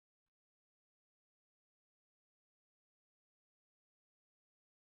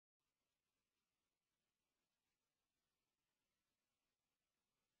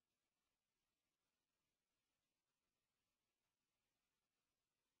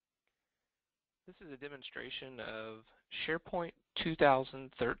This is a demonstration of SharePoint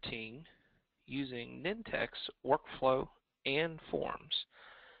 2013 using Nintex Workflow and Forms.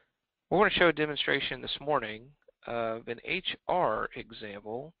 We're going to show a demonstration this morning of an HR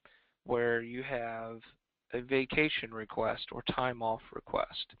example where you have a vacation request or time off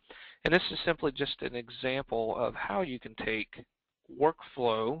request. And this is simply just an example of how you can take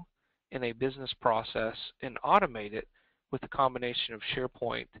workflow in a business process and automate it with a combination of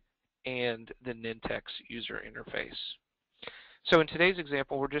SharePoint and the Nintex user interface. So in today's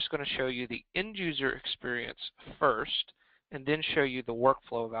example, we're just going to show you the end user experience first and then show you the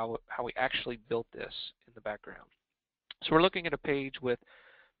workflow of how we actually built this in the background. So we're looking at a page with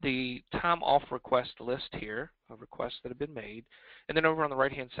the time off request list here of requests that have been made, and then over on the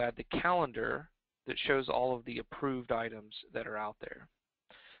right hand side the calendar that shows all of the approved items that are out there.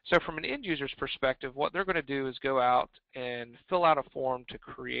 So from an end user's perspective, what they're going to do is go out and fill out a form to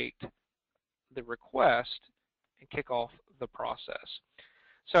create the request and kick off the process.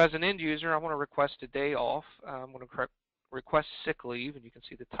 So as an end user, I want to request a day off. I'm going to request sick leave, and you can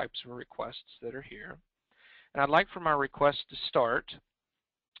see the types of requests that are here. And I'd like for my request to start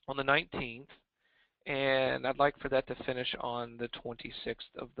on the 19th, and I'd like for that to finish on the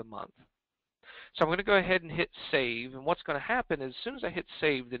 26th of the month. So I'm going to go ahead and hit save, and what's going to happen is as soon as I hit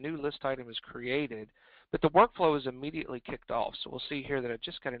save, the new list item is created, but the workflow is immediately kicked off. So we'll see here that I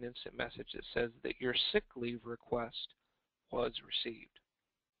just got an instant message that says that your sick leave request was received.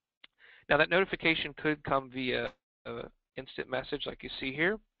 Now that notification could come via instant message like you see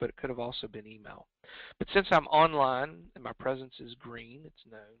here, but it could have also been email. But since I'm online and my presence is green, it's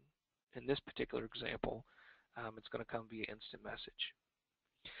known. In this particular example, it's going to come via instant message.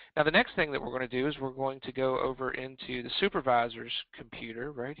 Now the next thing that we're going to do is we're going to go over into the supervisor's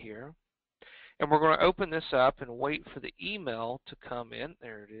computer right here, and we're going to open this up and wait for the email to come in.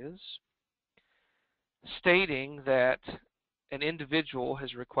 There it is, stating that an individual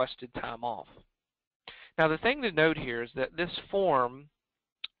has requested time off. Now the thing to note here is that this form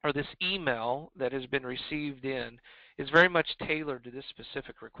or this email that has been received in is very much tailored to this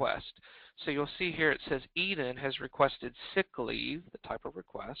specific request. So you'll see here it says Eden has requested sick leave, the type of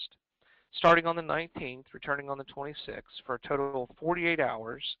request, starting on the 19th, returning on the 26th for a total of 48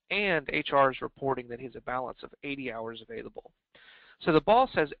 hours, and HR is reporting that he has a balance of 80 hours available. So the boss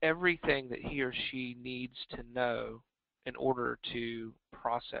has everything that he or she needs to know in order to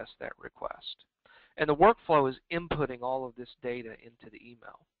process that request. And the workflow is inputting all of this data into the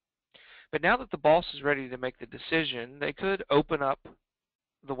email. But now that the boss is ready to make the decision, they could open up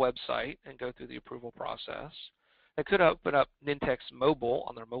the website and go through the approval process. They could open up Nintex Mobile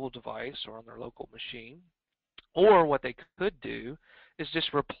on their mobile device or on their local machine. Or what they could do is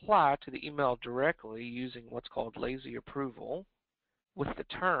just reply to the email directly using what's called lazy approval with the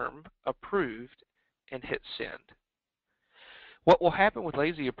term approved and hit send. What will happen with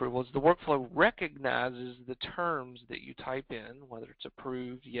lazy approval is the workflow recognizes the terms that you type in, whether it's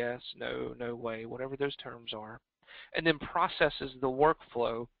approved, yes, no, no way, whatever those terms are, and then processes the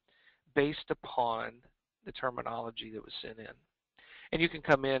workflow based upon the terminology that was sent in. And you can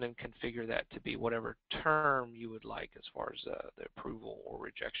come in and configure that to be whatever term you would like as far as the approval or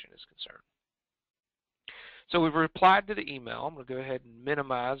rejection is concerned. So we've replied to the email. I'm going to go ahead and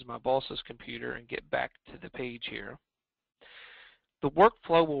minimize my boss's computer and get back to the page here. The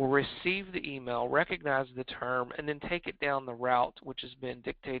workflow will receive the email, recognize the term, and then take it down the route which has been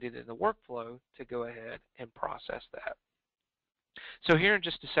dictated in the workflow to go ahead and process that. So here in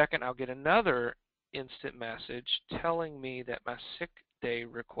just a second, I'll get another instant message telling me that my sick day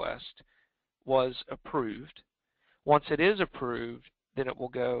request was approved. Once it is approved, then it will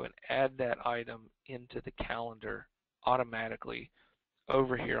go and add that item into the calendar automatically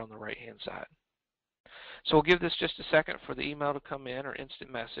over here on the right-hand side. So we'll give this just a second for the email to come in or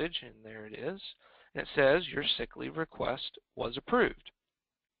instant message, and there it is. And it says your sick leave request was approved.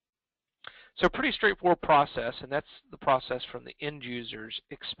 So pretty straightforward process, and that's the process from the end user's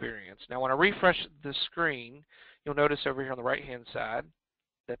experience. Now when I refresh the screen, you'll notice over here on the right-hand side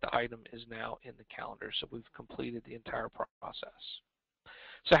that the item is now in the calendar. So we've completed the entire process.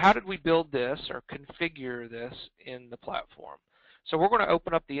 So how did we build this or configure this in the platform? So we're going to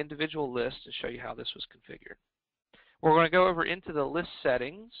open up the individual list and show you how this was configured. We're going to go over into the list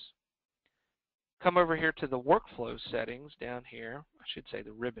settings, come over here to the workflow settings down here. I should say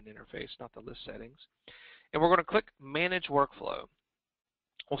the ribbon interface, not the list settings. And we're going to click Manage Workflow.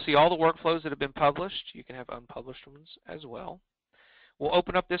 We'll see all the workflows that have been published. You can have unpublished ones as well. We'll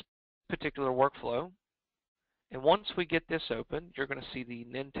open up this particular workflow. And once we get this open, you're going to see the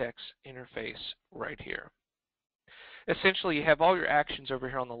Nintex interface right here. Essentially, you have all your actions over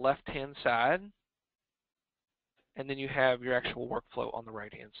here on the left-hand side. and then you have your actual workflow on the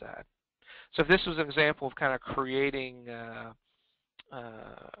right-hand side. So if this was an example of kind of creating a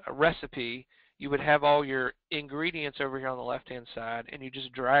recipe, you would have all your ingredients over here on the left-hand side, and you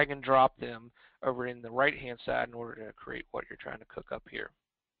just drag and drop them over in the right-hand side in order to create what you're trying to cook up here.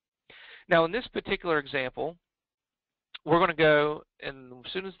 Now, in this particular example, we're going to go, and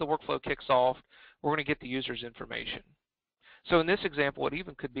as soon as the workflow kicks off, we're going to get the user's information. So in this example, it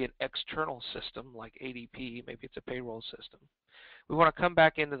even could be an external system like ADP, maybe it's a payroll system. We want to come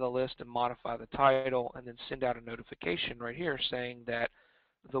back into the list and modify the title and then send out a notification right here saying that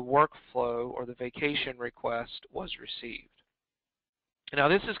the workflow or the vacation request was received. Now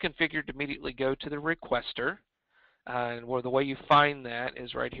this is configured to immediately go to the requester, and where the way you find that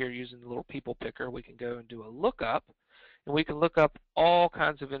is right here using the little people picker. We can go and do a lookup, and we can look up all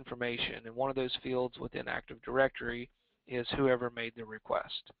kinds of information, and one of those fields within Active Directory is whoever made the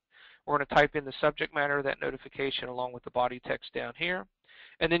request. We're going to type in the subject matter of that notification along with the body text down here,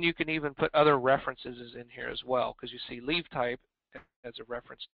 and then you can even put other references in here as well, because you see leave type as a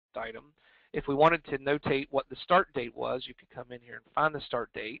reference item. If we wanted to notate what the start date was, you could come in here and find the start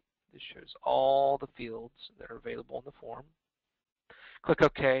date. This shows all the fields that are available in the form. Click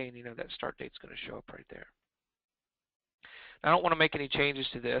OK, and you know that start date's going to show up right there. Now, I don't want to make any changes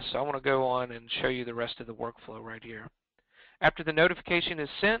to this, so I want to go on and show you the rest of the workflow right here. After the notification is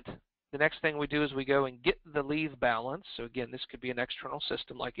sent, the next thing we do is we go and get the leave balance. So again, this could be an external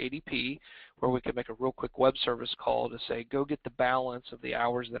system like ADP, where we could make a real quick web service call to say, go get the balance of the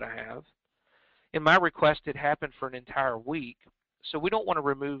hours that I have. In my request, it happened for an entire week, so we don't want to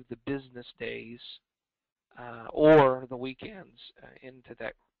remove the business days or the weekends into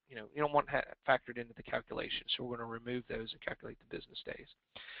that. You don't want that factored into the calculation, so we're going to remove those and calculate the business days.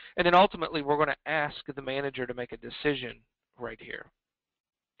 And then ultimately, we're going to ask the manager to make a decision right here.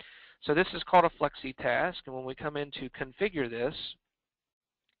 So this is called a flexi task, and when we come in to configure this,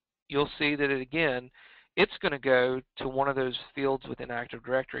 you'll see that it's going to go to one of those fields within Active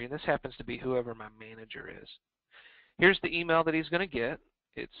Directory, and this happens to be whoever my manager is. Here's the email that he's going to get.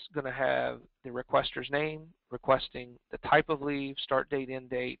 It's going to have the requester's name, requesting the type of leave, start date, end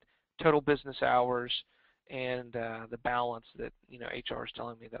date, total business hours, and the balance that HR is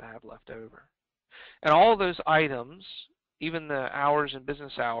telling me that I have left over. And all of those items, even the hours and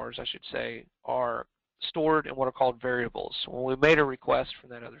business hours, I should say, are stored in what are called variables. So when we made a request from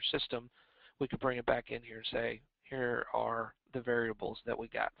that other system, we could bring it back in here and say, here are the variables that we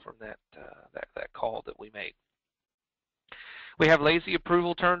got from that call that we made. We have lazy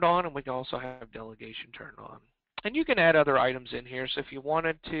approval turned on, and we can also have delegation turned on. And you can add other items in here. So if you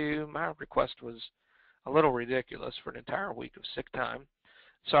wanted to, my request was a little ridiculous for an entire week of sick time.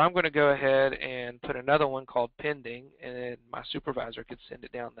 So I'm going to go ahead and put another one called pending, and my supervisor could send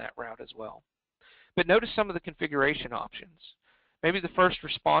it down that route as well. But notice some of the configuration options. Maybe the first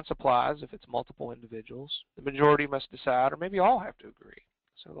response applies if it's multiple individuals. The majority must decide, or maybe all have to agree.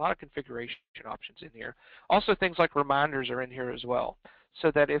 So a lot of configuration options in here. Also things like reminders are in here as well,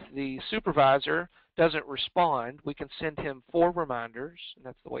 so that if the supervisor doesn't respond, we can send him 4 reminders, and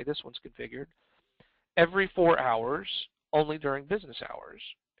that's the way this one's configured, every 4 hours, only during business hours.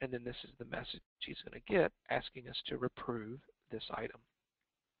 And then this is the message he's going to get asking us to approve this item.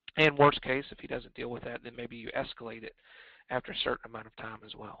 And worst case, if he doesn't deal with that, then maybe you escalate it after a certain amount of time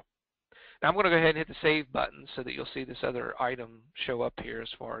as well. Now I'm going to go ahead and hit the save button so that you'll see this other item show up here as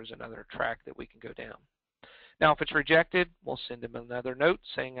far as another track that we can go down. Now if it's rejected, we'll send him another note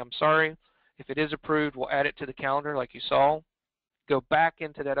saying I'm sorry. If it is approved, we'll add it to the calendar like you saw, go back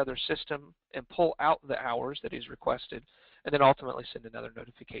into that other system and pull out the hours that he's requested, and then ultimately send another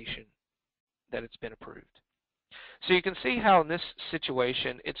notification that it's been approved. So you can see how in this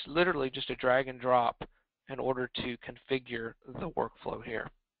situation, it's literally just a drag and drop in order to configure the workflow here.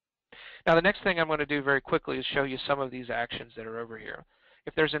 Now the next thing I'm going to do very quickly is show you some of these actions that are over here.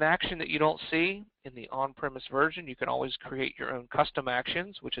 If there's an action that you don't see in the on-premise version, you can always create your own custom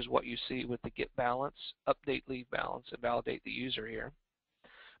actions, which is what you see with the get balance, update leave balance, and validate the user here.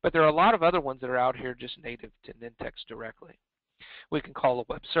 But there are a lot of other ones that are out here just native to Nintex directly. We can call a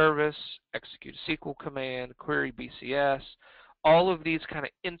web service, execute a SQL command, query BCS. All of these kind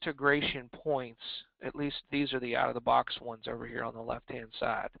of integration points, at least these are the out-of-the-box ones over here on the left-hand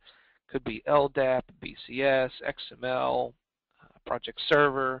side. Could be LDAP, BCS, XML, project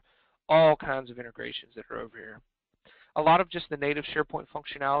server, all kinds of integrations that are over here. A lot of just the native SharePoint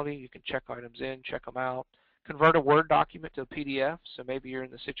functionality. You can check items in, check them out. Convert a Word document to a PDF. So maybe you're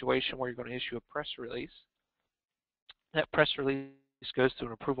in the situation where you're going to issue a press release. That press release goes through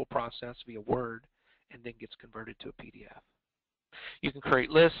an approval process via Word and then gets converted to a PDF. You can create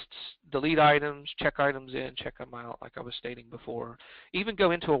lists, delete items, check items in, check them out, like I was stating before. Even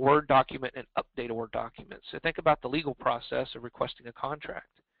go into a Word document and update a Word document. So think about the legal process of requesting a contract.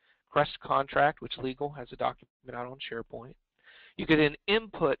 Request a contract, which legal has a document out on SharePoint. You could then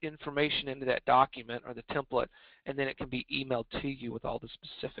input information into that document or the template, and then it can be emailed to you with all the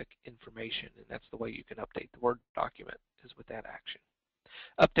specific information. And that's the way you can update the Word document, is with that action.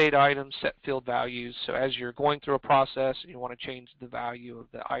 Update items, set field values. So as you're going through a process and you want to change the value of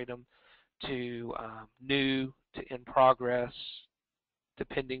the item to new, to in progress, to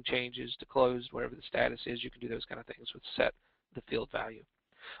pending changes, to closed, whatever the status is, you can do those kind of things with set the field value.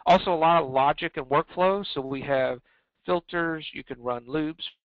 Also a lot of logic and workflow. So we have filters, you can run loops,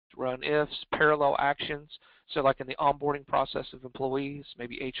 run ifs, parallel actions. So like in the onboarding process of employees,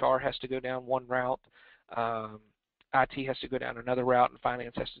 maybe HR has to go down one route, IT has to go down another route, and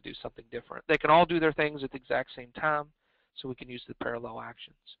finance has to do something different. They can all do their things at the exact same time, so we can use the parallel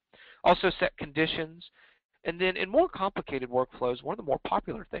actions. Also set conditions. And then in more complicated workflows, one of the more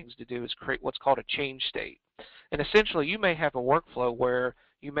popular things to do is create what's called a change state. And essentially, you may have a workflow where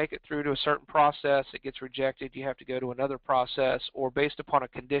you make it through to a certain process, it gets rejected, you have to go to another process, or based upon a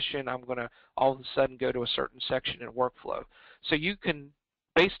condition, I'm going to all of a sudden go to a certain section in workflow. So you can,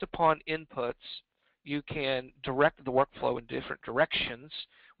 based upon inputs, you can direct the workflow in different directions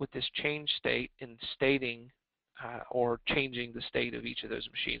with this change state in stating or changing the state of each of those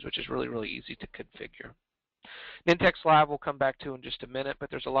machines, which is really, really easy to configure. Nintex Live we'll come back to in just a minute,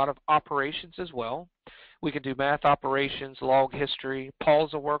 but there's a lot of operations as well. We can do math operations, log history, pause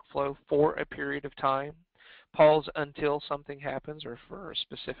a workflow for a period of time, pause until something happens, or for a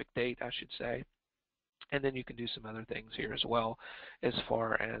specific date, I should say. And then you can do some other things here as well, as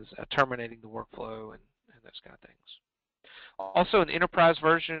far as terminating the workflow and those kind of things. Also, an enterprise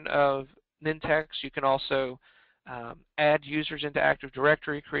version of Nintex, you can also add users into Active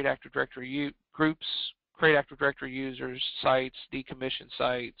Directory, create Active Directory groups, create Active Directory users, sites, decommission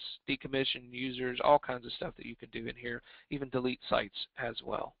users, all kinds of stuff that you can do in here, even delete sites as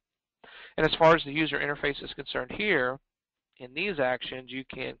well. And as far as the user interface is concerned here, in these actions, you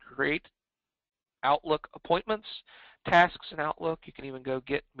can create Outlook appointments, tasks in Outlook. You can even go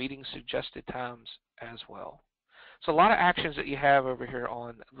get meeting suggested times as well. So a lot of actions that you have over here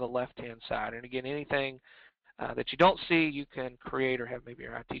on the left-hand side. And again, anything that you don't see, you can create, or have maybe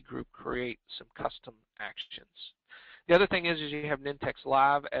your IT group create some custom actions. The other thing is you have Nintex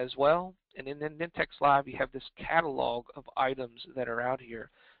Live as well. And in Nintex Live, you have this catalog of items that are out here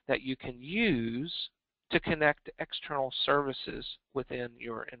that you can use to connect to external services within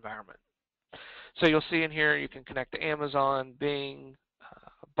your environment. So you'll see in here you can connect to Amazon, Bing,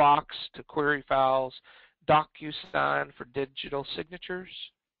 Box to query files, DocuSign for digital signatures,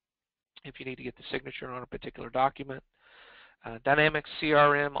 if you need to get the signature on a particular document, Dynamics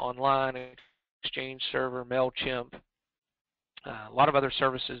CRM online, Exchange Server, MailChimp, a lot of other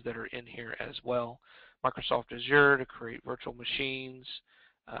services that are in here as well. Microsoft Azure to create virtual machines,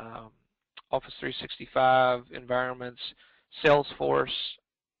 Office 365 environments, Salesforce,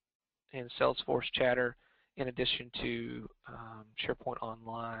 and Salesforce Chatter, in addition to SharePoint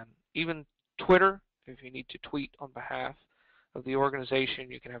Online. Even Twitter, if you need to tweet on behalf of the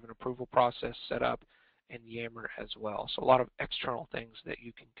organization, you can have an approval process set up, and Yammer as well. So a lot of external things that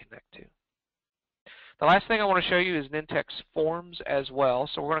you can connect to. The last thing I want to show you is Nintex Forms as well.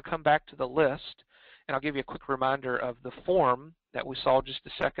 So we're going to come back to the list, and I'll give you a quick reminder of the form that we saw just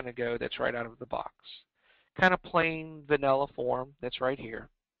a second ago that's right out of the box. Kind of plain vanilla form that's right here.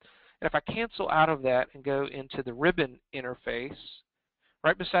 And if I cancel out of that and go into the ribbon interface,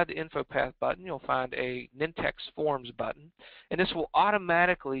 right beside the Info Path button, you'll find a Nintex Forms button. And this will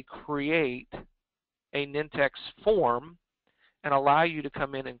automatically create a Nintex form and allow you to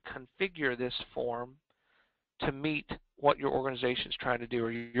come in and configure this form to meet what your organization is trying to do,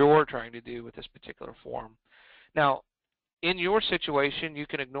 or you're trying to do with this particular form. Now, in your situation, you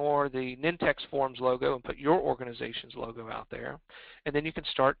can ignore the Nintex Forms logo and put your organization's logo out there, and then you can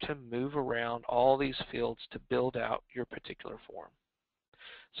start to move around all these fields to build out your particular form.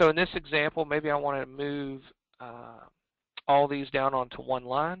 So in this example, maybe I want to move all these down onto one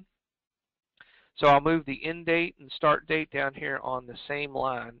line. So I'll move the end date and start date down here on the same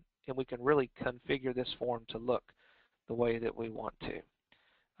line, and we can really configure this form to look the way that we want to.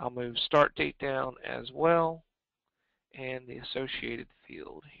 I'll move start date down as well, and the associated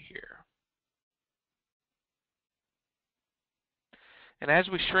field here. And as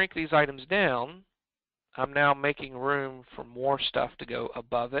we shrink these items down, I'm now making room for more stuff to go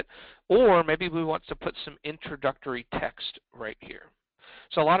above it, or maybe we want to put some introductory text right here.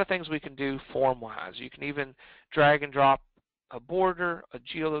 So a lot of things we can do form-wise. You can even drag and drop a border, a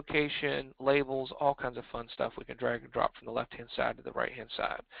geolocation, labels, all kinds of fun stuff. We can drag and drop from the left-hand side to the right-hand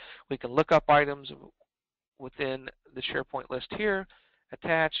side. We can look up items within the SharePoint list here,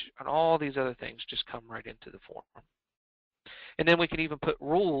 attach, and all these other things just come right into the form. And then we can even put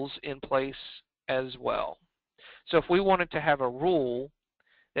rules in place as well. So if we wanted to have a rule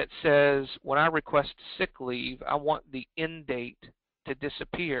that says when I request sick leave, I want the end date to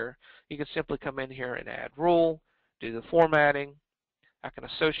disappear, you can simply come in here and add rule, do the formatting. I can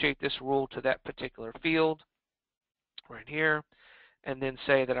associate this rule to that particular field right here, and then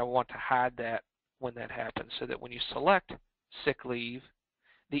say that I want to hide that when that happens, so that when you select sick leave,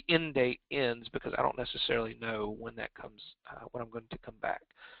 the end date ends, because I don't necessarily know when that comes, when I'm going to come back.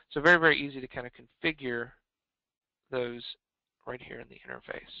 So very, very easy to kind of configure those right here in the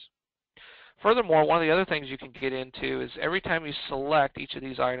interface. Furthermore, one of the other things you can get into is every time you select each of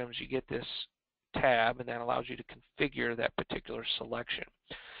these items, you get this tab, and that allows you to configure that particular selection.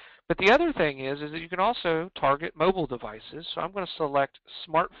 But the other thing is that you can also target mobile devices. So I'm going to select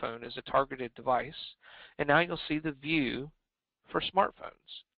smartphone as a targeted device, and now you'll see the view for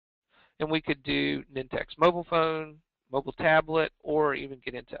smartphones. And we could do Nintex mobile phone, mobile tablet, or even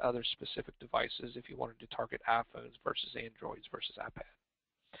get into other specific devices if you wanted to target iPhones versus Androids versus iPad.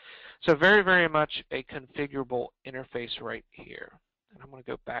 So very, very much a configurable interface right here. And I'm going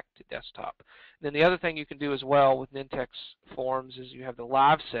to go back to desktop. And then the other thing you can do as well with Nintex Forms is you have the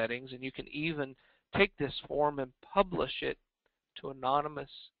live settings, and you can even take this form and publish it to anonymous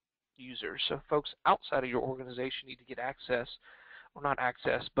users. So folks outside of your organization need to get access, or not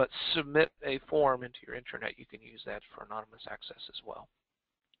access, but submit a form into your intranet. You can use that for anonymous access as well.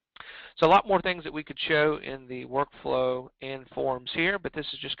 So a lot more things that we could show in the workflow and forms here, but this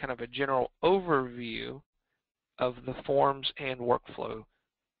is just kind of a general overview of the forms and workflow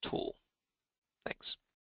tool. Thanks.